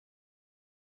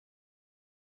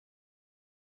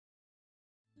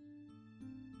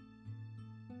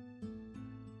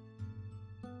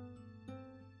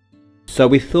So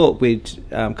we thought we'd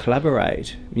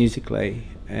collaborate musically,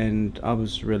 and I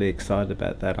was really excited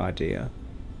about that idea.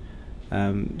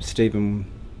 Stephen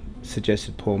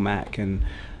suggested Paul Mac, and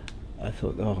I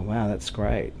thought, oh wow, that's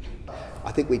great.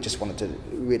 I think we just wanted to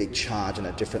really charge in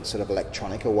a different sort of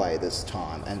electronica way this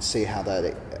time and see how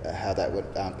that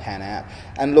would pan out.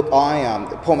 And look,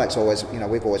 Paul Mac's always,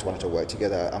 we've always wanted to work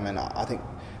together. I mean, I think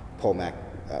Paul Mac,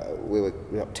 we were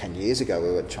 10 years ago we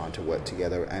were trying to work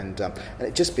together, and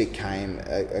it just became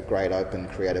a great open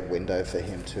creative window for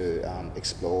him to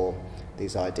explore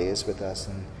these ideas with us.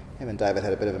 And him and David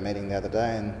had a bit of a meeting the other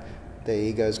day, and their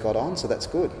egos got on, so that's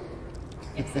good.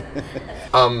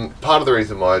 Part of the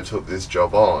reason why I took this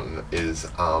job on is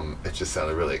it just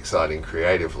sounded really exciting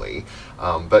creatively,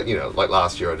 but like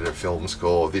last year I did a film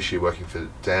score, this year working for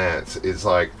dance is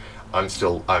like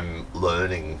I'm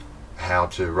learning how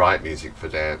to write music for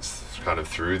dance kind of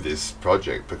through this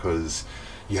project, because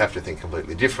you have to think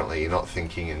completely differently. You're not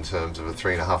thinking in terms of a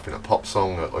 3.5-minute pop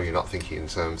song, or you're not thinking in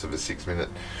terms of a 6-minute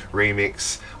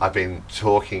remix. I've been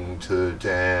talking to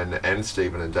Dan and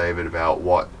Stephen and David about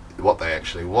what they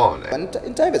actually want.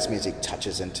 And David's music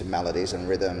touches into melodies and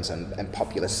rhythms and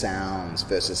popular sounds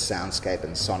versus soundscape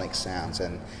and sonic sounds,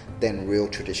 and then real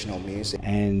traditional music.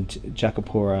 And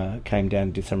Jakapura came down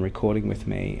and did some recording with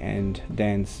me, and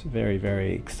Dan's very,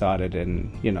 very excited,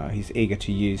 and he's eager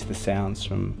to use the sounds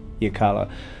from Yirrkala,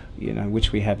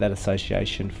 which we have that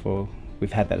association for.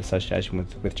 We've had that association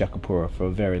with Jakapura for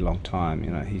a very long time.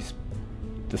 He's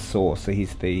the source, so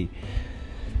he's the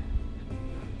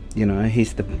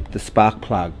he's the spark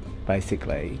plug,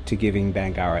 basically, to giving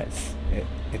Bangarra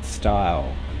its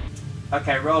style.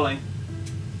 Okay, rolling.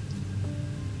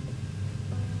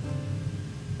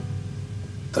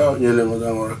 Tao nyele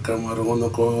madang kamar ngono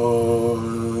ko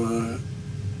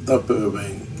dape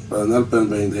bang panal pen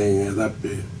bang deng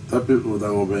dape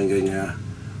udang bang nya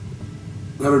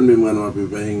garon mi man ma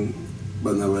bang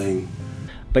banabang.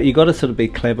 But you got to sort of be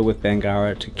clever with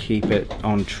Bangarra to keep it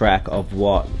on track of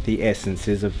what the essence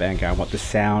is of Bangarra, what the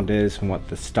sound is and what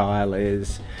the style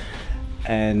is,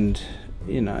 and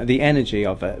the energy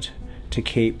of it, to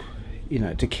keep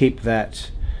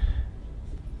that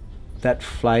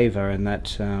flavour and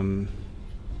that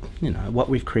what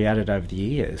we've created over the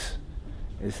years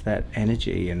is that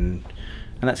energy, and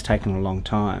that's taken a long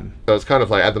time. So it's kind of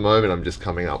like, at the moment I'm just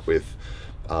coming up with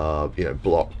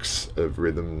blocks of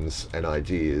rhythms and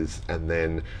ideas, and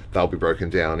then they'll be broken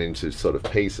down into sort of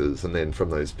pieces, and then from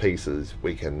those pieces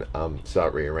we can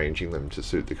start rearranging them to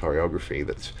suit the choreography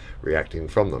that's reacting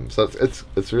from them. So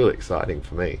it's really exciting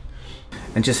for me.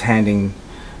 And just handing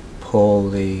Paul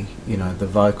the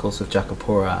vocals of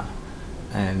Jakapura,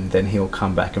 and then he'll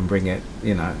come back and bring it,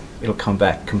 it'll come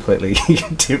back completely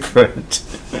different,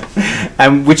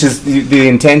 and which is the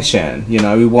intention.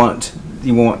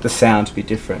 You want the sound to be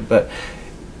different,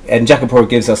 and Jakapura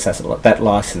gives us that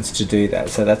license to do that,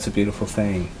 so that's a beautiful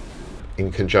thing.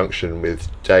 In conjunction with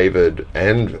David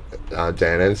and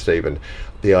Dan and Stephen,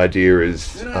 the idea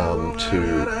is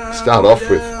to start off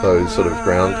with those sort of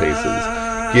ground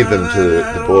pieces, give them to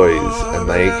the boys, and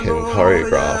they can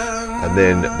choreograph, and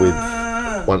then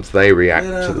once they react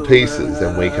to the pieces,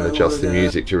 then we can adjust the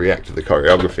music to react to the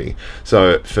choreography.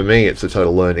 So for me, it's a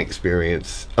total learning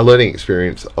experience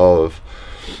of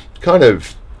kind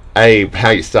of A, how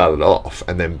you start it off,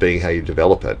 and then B, how you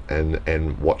develop it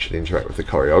and watch it interact with the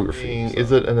choreography.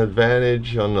 Is it an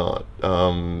advantage or not?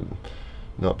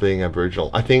 Not being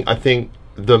Aboriginal. I think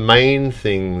the main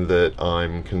thing that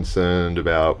I'm concerned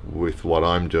about with what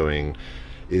I'm doing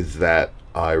is that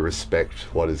I respect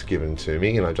what is given to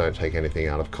me, and I don't take anything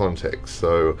out of context.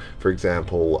 So, for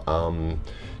example,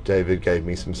 David gave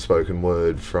me some spoken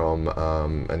word from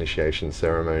initiation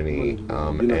ceremony,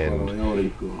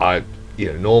 and I,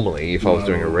 normally if I was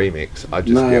doing a remix, I'd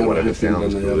just get whatever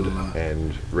sounds good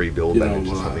and rebuild that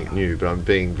into something new. But I'm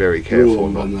being very careful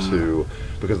not to,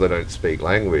 because I don't speak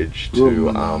language,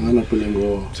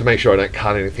 to make sure I don't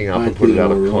cut anything up and put it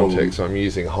out of context. So I'm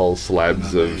using whole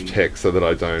slabs of text so that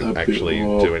I don't actually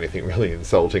do anything really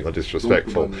insulting or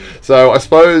disrespectful. So I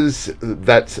suppose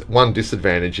that's one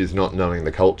disadvantage, is not knowing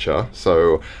the culture.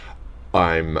 So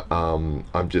I'm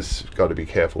just got to be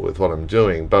careful with what I'm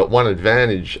doing. But one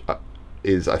advantage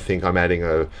is, I think I'm adding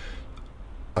a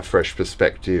fresh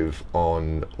perspective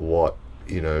on what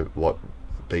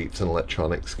beats and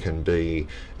electronics can be,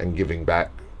 and giving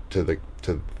back to the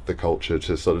culture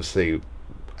to sort of see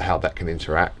how that can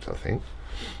interact, I think.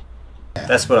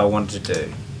 That's what I wanted to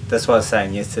do. That's what I was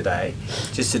saying yesterday,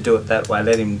 just to do it that way,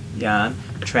 let him yarn,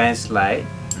 translate,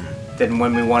 then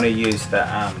when we want to use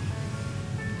the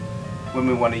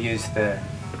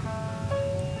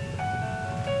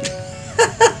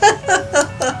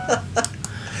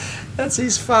That's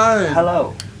his phone.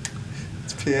 Hello.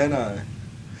 It's piano.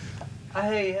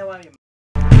 Hey, how are you?